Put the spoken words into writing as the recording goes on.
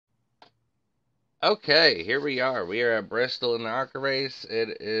Okay, here we are. We are at Bristol in the ARCA race.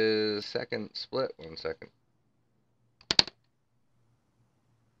 It is second split. 1 second.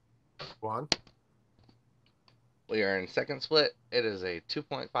 One. We are in second split. It is a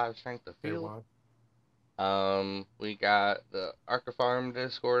 2.5 strength of field. We got the ARCA farm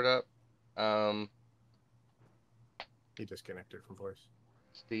Discord up. He disconnected from voice.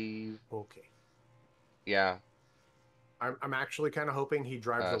 Steve. Okay. Yeah. I'm actually kind of hoping he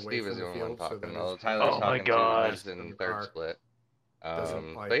drives away Steve from is the the only one field so talking. that Tyler's talking too. He's in third ARC split.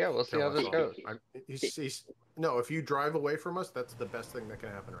 doesn't like. But yeah, we'll see how this goes. No, if you drive away from us, that's the best thing that can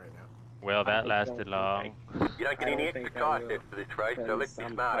happen right now. Well, that lasted long. You don't get any extra content for this race, so let's be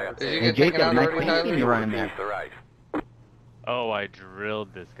smart. Did you get taken out already, Tyler? You're running there. Oh, I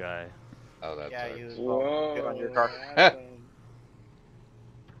drilled this guy. Oh, that's yeah, right. you good on your car.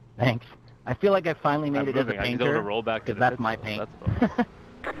 Thanks. I feel like I finally made it as a I can painter, roll back because that's my paint. I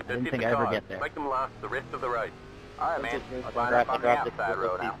didn't think I'd ever get there. Make them last the rest of the race. Alright, man. I'll line Grab up on the outside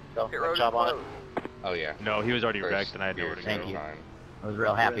road now. Good job on it. Oh, yeah. No, he was already wrecked and I had nowhere to go. Thank you. I was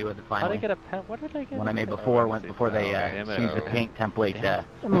real happy with it How did I finally. get a pen? What did I get? When I made before they changed the paint template,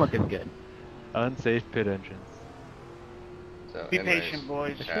 I'm looking good. Unsafe pit entrance. So, Be anyways, patient,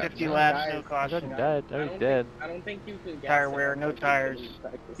 boys. chat. 50 laps, no I'm caution. dead. I'm dead. I don't think you can Tire wear, no tires.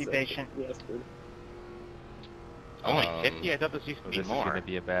 Be patient. Only 50? I thought this used to Well, be this is more. gonna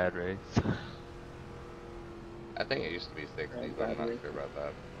be a bad race. I think it used to be 60, but I'm not sure about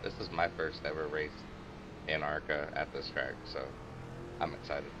that. This is my first ever race in ARCA at this track, so I'm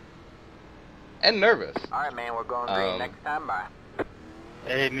excited. And nervous. Alright, man, we're going green next time. Bye.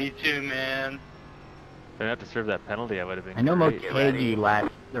 Hey, me too, man. If I didn't have to serve that penalty, I would have been. I know great. Motegi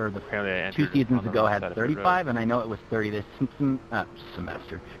last, or the Apparently I 2 entered seasons on the ago wrong had side of the 35, road. and I know it was 30 this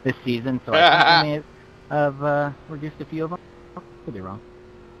this season, so I think I may have reduced a few of them. Could be wrong.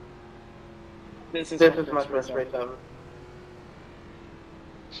 This is my first race ever.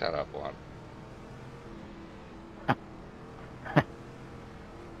 Shut up, Juan.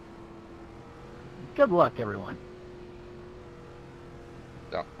 Good luck, everyone.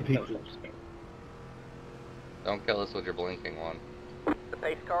 Don't kill us with your blinking one. The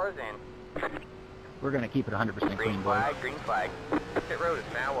pace car is in. We're going to keep it 100% Green clean, boys. flag, green flag. Pit road is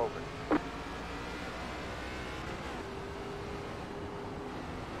now open.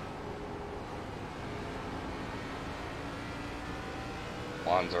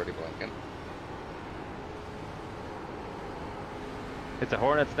 Juan's already blinking. It's a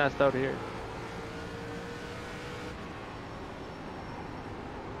hornet's nest out here.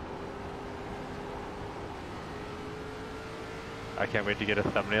 I can't wait to get a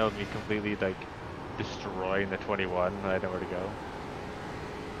thumbnail of me completely like destroying the 21 when I know where to go.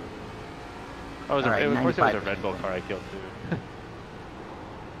 Oh, of course it was a Red Bull car I killed too.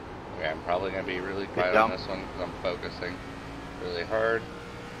 Okay, I'm probably going to be really quiet on this one because I'm focusing really hard.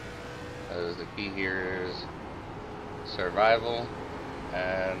 Because the key here is survival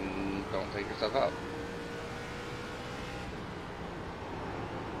and don't take yourself out.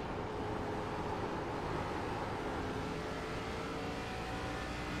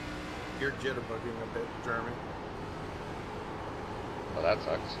 You're jitterbugging a bit, Jeremy. Well, that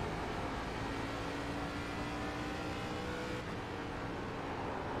sucks.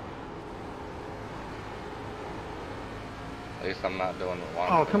 At least I'm not doing what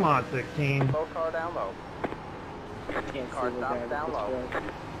Juan. Oh, come on, 16. Slow car down low. Can't Car see stops the down low.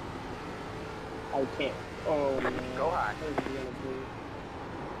 I can't. Oh man. Go high. What is he gonna do?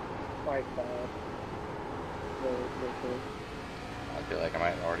 5-5. I feel like I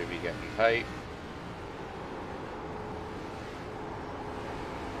might already be getting tight.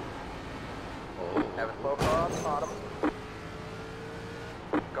 Oh. Have a slow car on the bottom.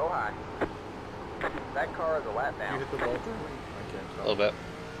 Go high. That car is a lap You down. hit the ball, Jeremy? I can't A tell. little bit.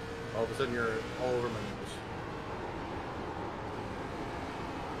 All of a sudden, you're all over my nose.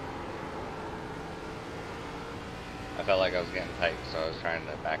 I felt like I was getting tight, so I was trying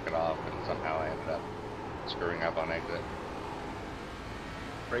to back it off, and somehow I ended up screwing up on exit.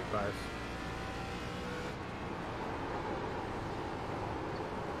 Brake bias.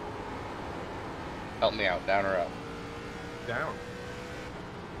 Help me out, down or up? Down.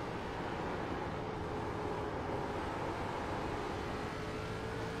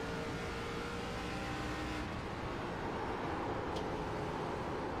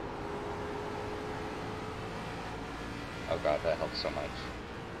 Oh god, that helps so much.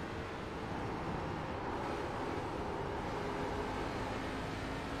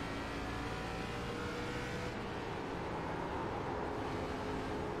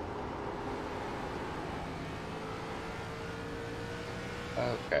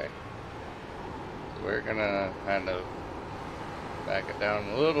 Okay. we're gonna kind of back it down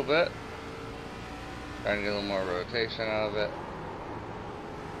a little bit. Trying to get a little more rotation out of it.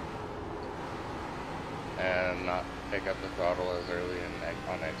 And not pick up the throttle as early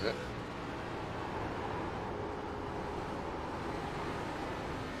on exit.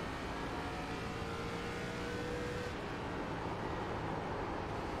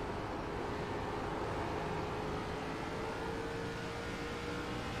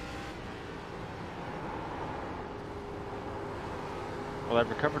 Well, I've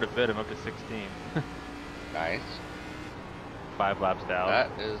recovered a bit. I'm up to 16. Nice. 5 laps down. That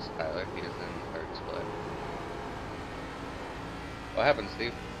is Tyler. He is in third split. What happened,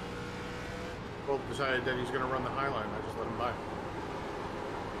 Steve? Well, decided that he's going to run the high line. I just let him by.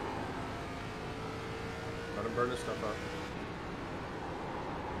 Let him burn his stuff up.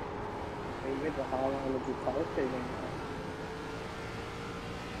 Maybe the high line is a car saving.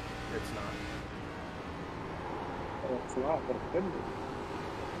 It's not. Well, it's not, but it could be.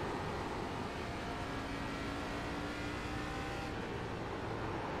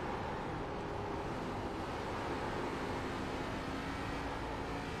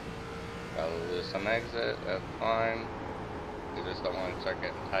 Probably lose some exit. That's fine. You just don't want to start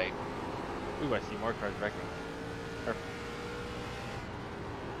getting tight. Ooh, I see more cars wrecking. Perfect.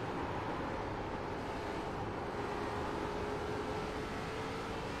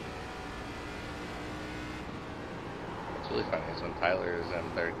 What's really funny is when Tyler is in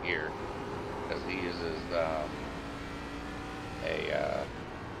third gear, because he uses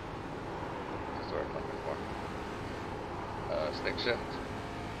what's the word I'm looking for? Stick shift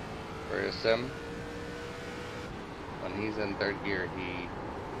for his sim. When he's in third gear, he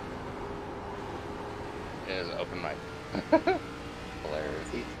is open mic. Hilarious.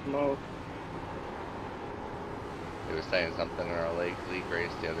 See smoke. He was saying something in our league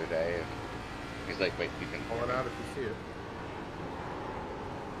race the other day, and he's like, "Wait, you can Pull it out if you see it."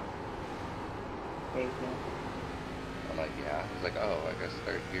 Hey, man. I'm like, "Yeah." He's like, "Oh, I guess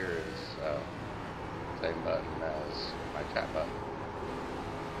third gear is same button as my chat button."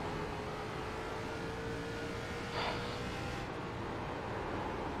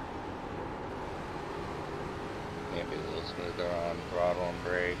 Maybe a little smoother on throttle and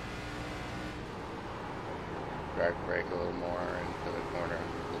brake. Drag brake a little more into the corner,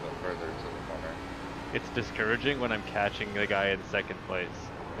 a little bit further to the corner. It's discouraging when I'm catching the guy in second place,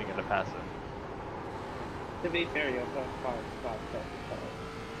 thinking to pass him. To be fair, you'll go five.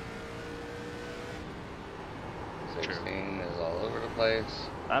 16 is all over the place.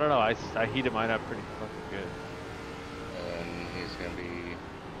 I don't know, I heated mine up pretty fucking good. And he's going to be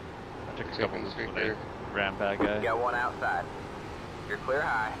I took a taking couple the of street when there. I rammed that guy. You got one outside. You're clear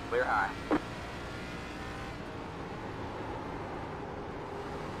high, clear high.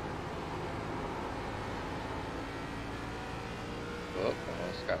 Oh,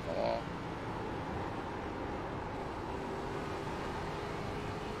 almost got in the wall.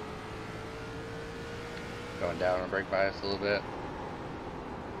 Going down on brake bias a little bit.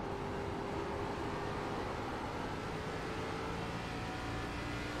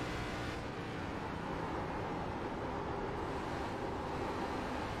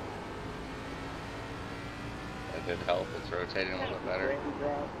 That did help. It's rotating a little bit better.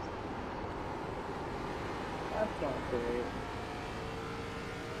 Raindrops. That's not great.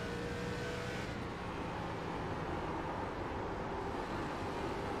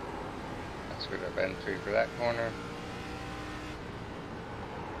 I screwed up entry for that corner.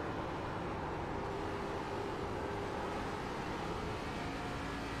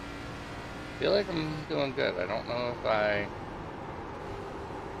 Feel like I'm doing good. I don't know if I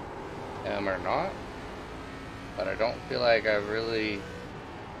am or not, but I don't feel like I've really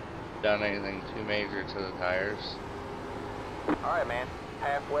done anything too major to the tires. Alright, man.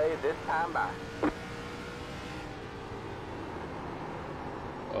 Halfway this time by.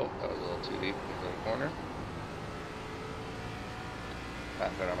 Oh, that was a little too deep into the corner.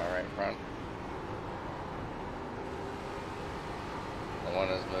 Not good on my right front. The one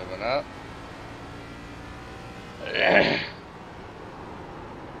is moving up. I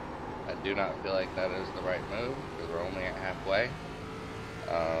do not feel like that is the right move because we're only at halfway.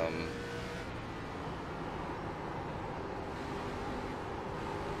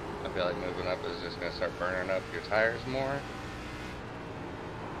 I feel like moving up is just going to start burning up your tires more.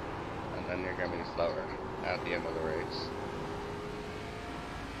 And then you're going to be slower at the end of the race.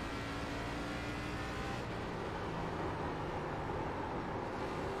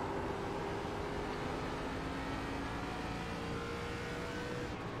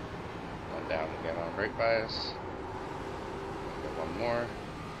 Went down again on brake bias. Get one more.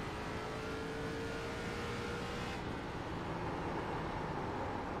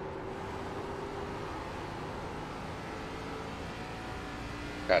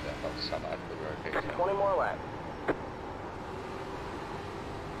 God, that helps so much with rotation. 20 more laps.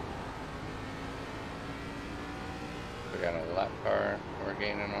 We got a lap car we're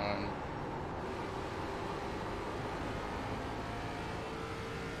gaining on.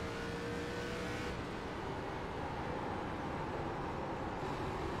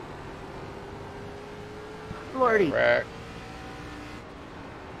 Lordy. Wreck.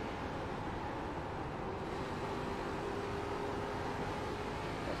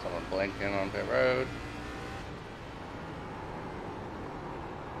 Got someone blinking on pit road.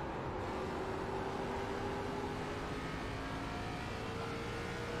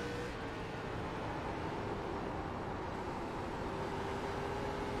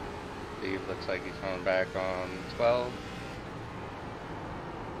 Steve looks like he's coming back on 12.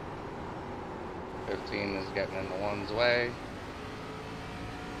 15 is getting in the one's way.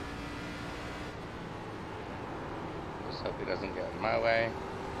 Just hope he doesn't get in my way.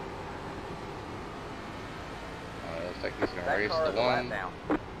 Looks like he's gonna race the one.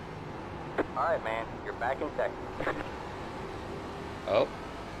 Alright, man, you're back in second. Oh.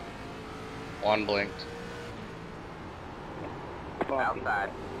 One blinked. Outside.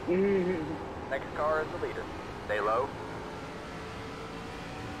 Next car is the leader. Stay low.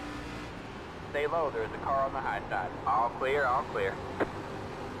 Stay low, there's a car on the high side. All clear, all clear.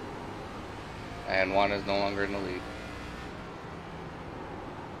 And one is no longer in the lead.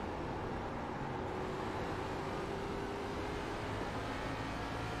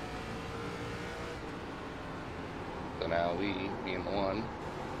 So now we, being the one,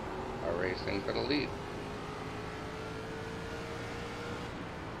 are racing for the lead.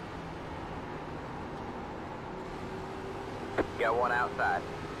 Got one outside.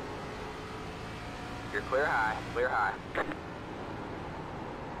 You're clear high, clear high.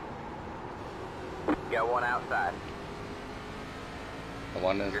 Got one outside. The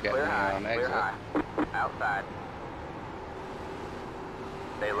one is You're getting clear high, on clear exit. high. Outside.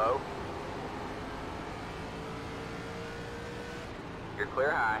 Stay low. You're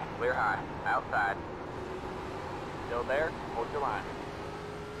clear high, outside. Still there? Hold your line.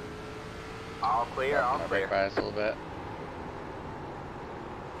 All clear, all My clear. brake bias a little bit.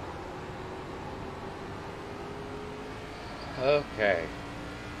 Okay.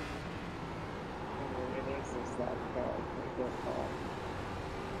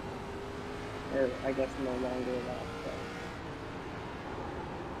 Or I guess no longer that.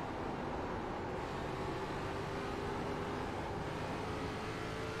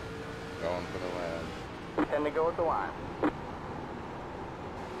 Going for the win. Tend to go with the line.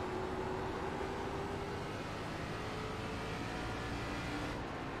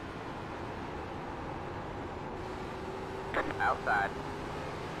 Outside.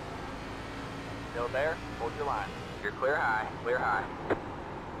 Still there? Hold your line. You're clear high, clear high.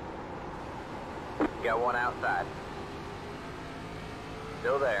 Got one outside.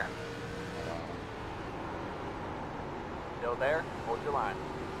 Still there. Still there? Hold your line.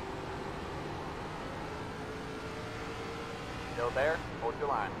 Still there? Hold your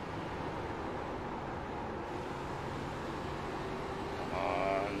line. Come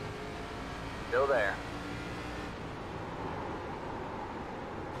on. Still there.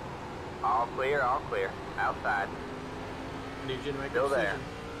 All clear, all clear. Outside. Need you to make Still a decision.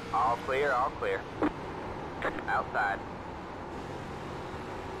 there. All clear, all clear. Outside.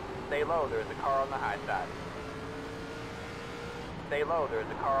 Stay low, there's a car on the high side. Stay low, there's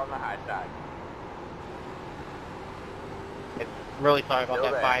a car on the high side. Really sorry about Still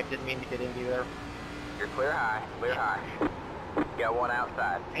that there. 5. Didn't mean to get into you there. You're clear high, clear high. Got one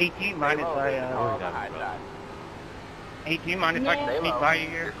outside. 18 minus Stay low, there's a car on the high side. 18 minus I Stay can sneak low. by you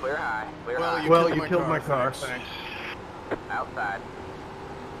You're here. clear high, clear Well, high. you killed my car. Thanks. Outside.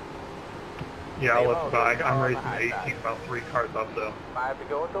 Yeah, I'll Stay let low, you buy. there's a car I'm on the racing high the 18, side. about 3 cars up though. 5 to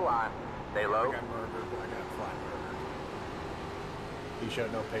go with the line. Stay I low. got murdered. I got flat murdered. He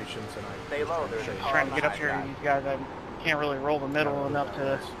showed no patience, and I Stay was low, trying to there's a shake car Trying him. to get up here, these guys, I can't really roll the middle I don't know enough who to...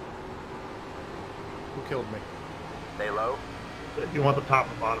 that was. Who killed me? Stay low. If you want the top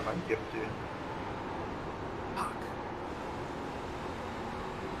and bottom, I can give it to you. Fuck.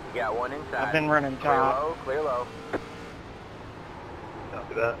 You got one inside. I've been running Clear top. low, clear low.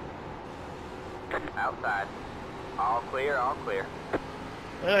 Copy that. Outside. All clear, all clear.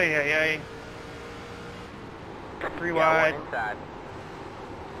 Oh, yeah. 3 Got wide. one inside.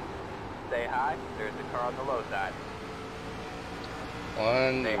 Stay high, there's a car on the low side.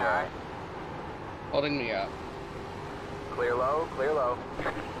 One Stay zero. high. Holding me up. Clear low, clear low.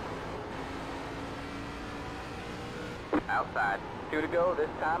 Outside. 2 to go, this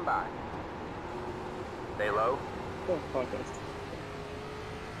time by. Stay low. Oh, fuck us.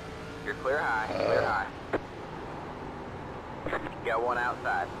 You're clear high, clear high. Got one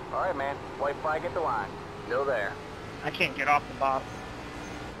outside. All right, man. White flag at the line. Still there. I can't get off the bottom.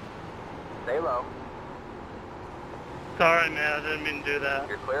 Stay low. Sorry, man. I didn't mean to do that.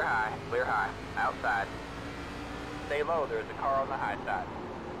 You're clear high, outside. Stay low. There's a car on the high side.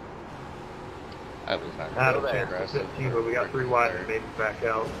 I was not Out really of there. aggressive. 15, but we got 3 wide and maybe back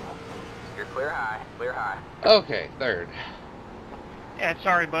out. You're clear high, clear high. Okay, third. Yeah,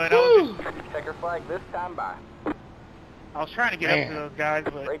 sorry, bud. I was, Checker flag this time by. I was trying to get up to those guys,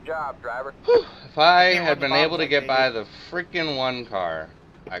 but Great job, driver. Whew. If I can't had run the been bottom able to like get they by do. the freaking one car,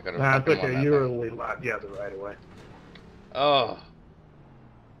 I could have Nah, it's fucking won okay. that You were thing. the lead lap. You have the right away. Oh.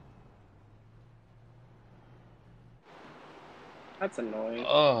 That's annoying.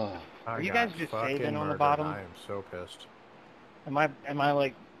 Oh. Are you guys just saving on the bottom? I am so pissed. am I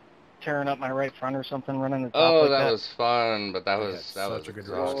like tearing up my right front or something, running the top Oh, like that was fun, but that Yeah, was it's that was such a good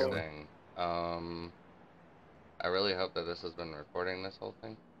race, Kelly. exhausting. I really hope that this has been recording this whole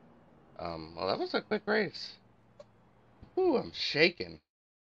thing. Well, that was a quick race. Ooh, I'm shaking.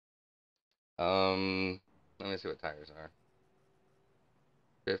 Let me see what tires are.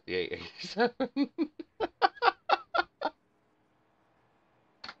 58.87.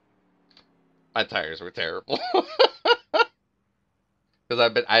 My tires were terrible.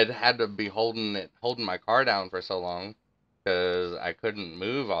 Because I'd had to be holding my car down for so long because I couldn't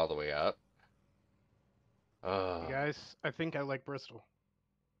move all the way up. You guys, I think I like Bristol.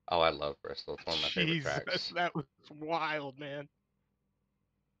 Oh, I love Bristol. It's one of my favorite Jesus, tracks. that was wild, man.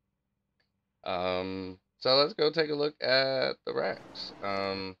 So let's go take a look at the racks.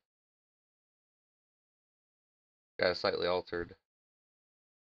 Got a slightly altered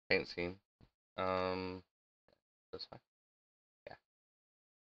paint scheme. That's fine. Yeah.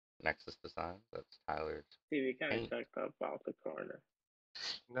 Nexus Designs. That's Tyler's. See, we kind of paint. checked up off the corner.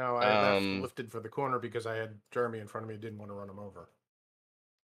 No, I lifted for the corner because I had Jeremy in front of me. Didn't want to run him over.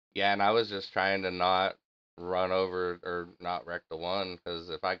 Yeah, and I was just trying to not run over or not wreck the one, because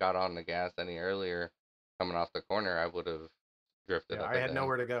if I got on the gas any earlier coming off the corner, I would have drifted Yeah, up. I had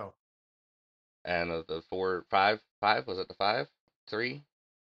nowhere to go. And the 5 was it the 5? 3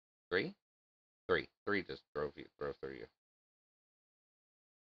 just drove through you.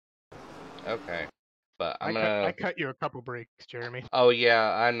 Okay, but I cut you a couple breaks, Jeremy. Oh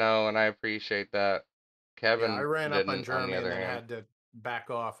yeah, I know, and I appreciate that. Kevin Yeah, I ran up on didn't, Jeremy the and other then hand. had to back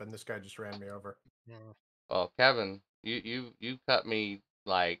off, and this guy just ran me over. Yeah. Well, Kevin, you cut me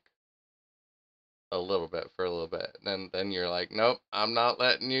like a little bit for a little bit. Then you're like, nope, I'm not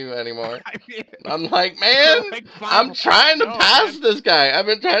letting you anymore. I mean, I'm like, man, like I'm trying to pass man. this guy. I've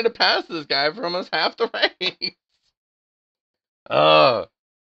been trying to pass this guy for almost half the race. Oh,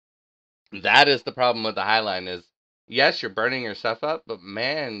 that is the problem with the Highline is, yes, you're burning yourself up, but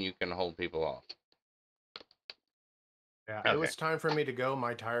man, you can hold people off. Yeah, Okay. It was time for me to go.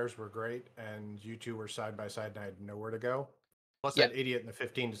 My tires were great, and you two were side by side, and I had nowhere to go. Plus, Yeah. that idiot in the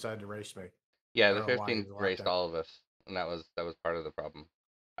 15 decided to race me. Yeah, I the don't know why he 15 left raced that. all of us, and that was part of the problem.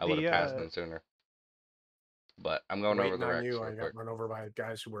 I would have passed him sooner. But I'm going over Waiting the on wrecks you, real I quick. got run over by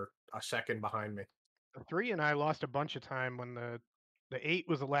guys who were a second behind me. 3 and I lost a bunch of time when the 8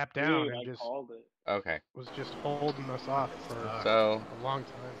 was a lap down and I just called it. Okay. was just holding us off for So a long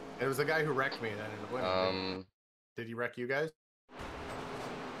time. It was the guy who wrecked me that ended up winning. Did he wreck you guys?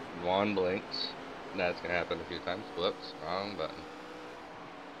 Juan blinks. That's gonna happen a few times. Whoops, wrong button.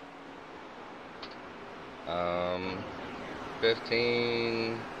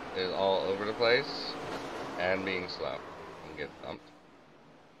 15 is all over the place and being slow and get thumped.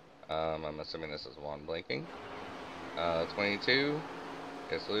 I'm assuming this is Juan blinking. 22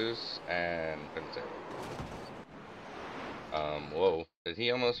 gets loose and couldn't save it. Whoa, did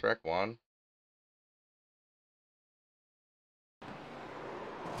he almost wreck Juan?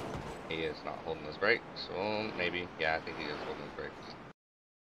 He is not holding his brakes. Well, maybe. Yeah, I think he is holding his brakes.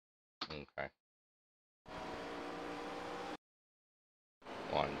 Okay.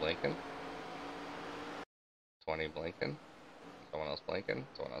 One blinking. 20 blinking. Someone else blinking.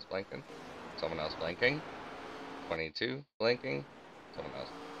 Someone else blinking. Someone else blinking. 22 blinking. Someone else.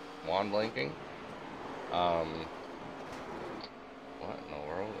 One blinking. What in the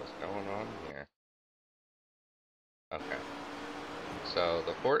world is going on here? Okay. So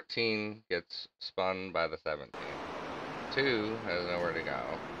the 14 gets spun by the 17. 2 has nowhere to go,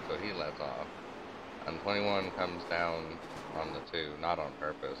 so he lets off. And 21 comes down on the 2, not on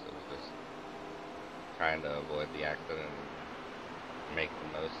purpose, it was just trying to avoid the accident and make the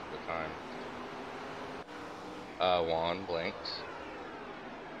most of the time. Juan blinks.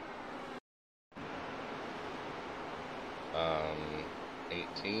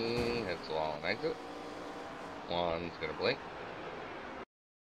 18 exit. One's gonna blink.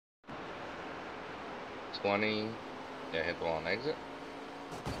 20. Yeah, hit the wall and exit.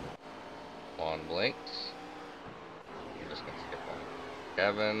 One blinks. I'm just gonna skip one.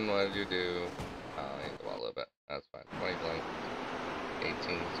 Kevin, what did you do? Oh, I hit the wall a little bit. That's fine. 20 blink.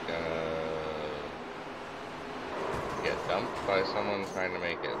 18's gonna get dumped by someone trying to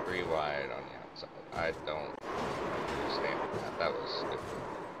make it 3 wide on the outside. I don't understand that. That was stupid.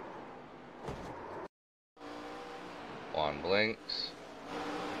 One blinks.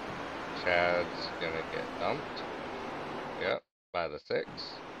 Chad's gonna get dumped. Yep, by the 6.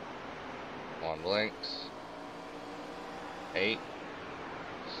 One blinks. 8.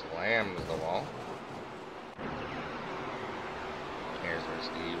 Slams the wall. Here's where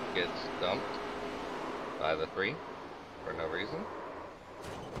Steve gets dumped by the 3 for no reason.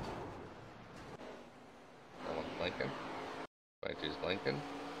 Someone's blinking. 22's blinking.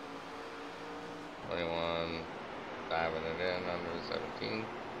 21 diving it in under the 17.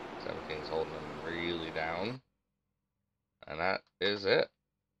 17's holding them really down. And that is it.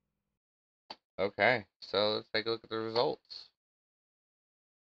 Okay, so let's take a look at the results.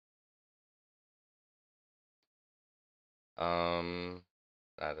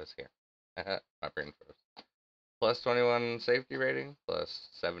 That is here. My brain froze. Plus 21 safety rating, plus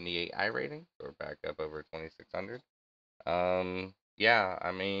 78 I rating. So we're back up over 2600. Yeah,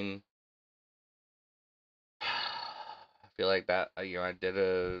 I mean, I feel like that, you know, I did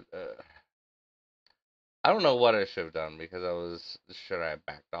I don't know what I should have done because should I have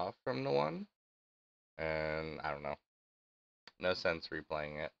backed off from the 1? And I don't know. No sense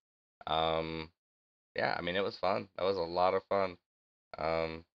replaying it. Yeah, I mean, it was fun. That was a lot of fun.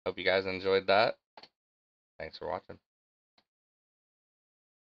 Hope you guys enjoyed that. Thanks for watching.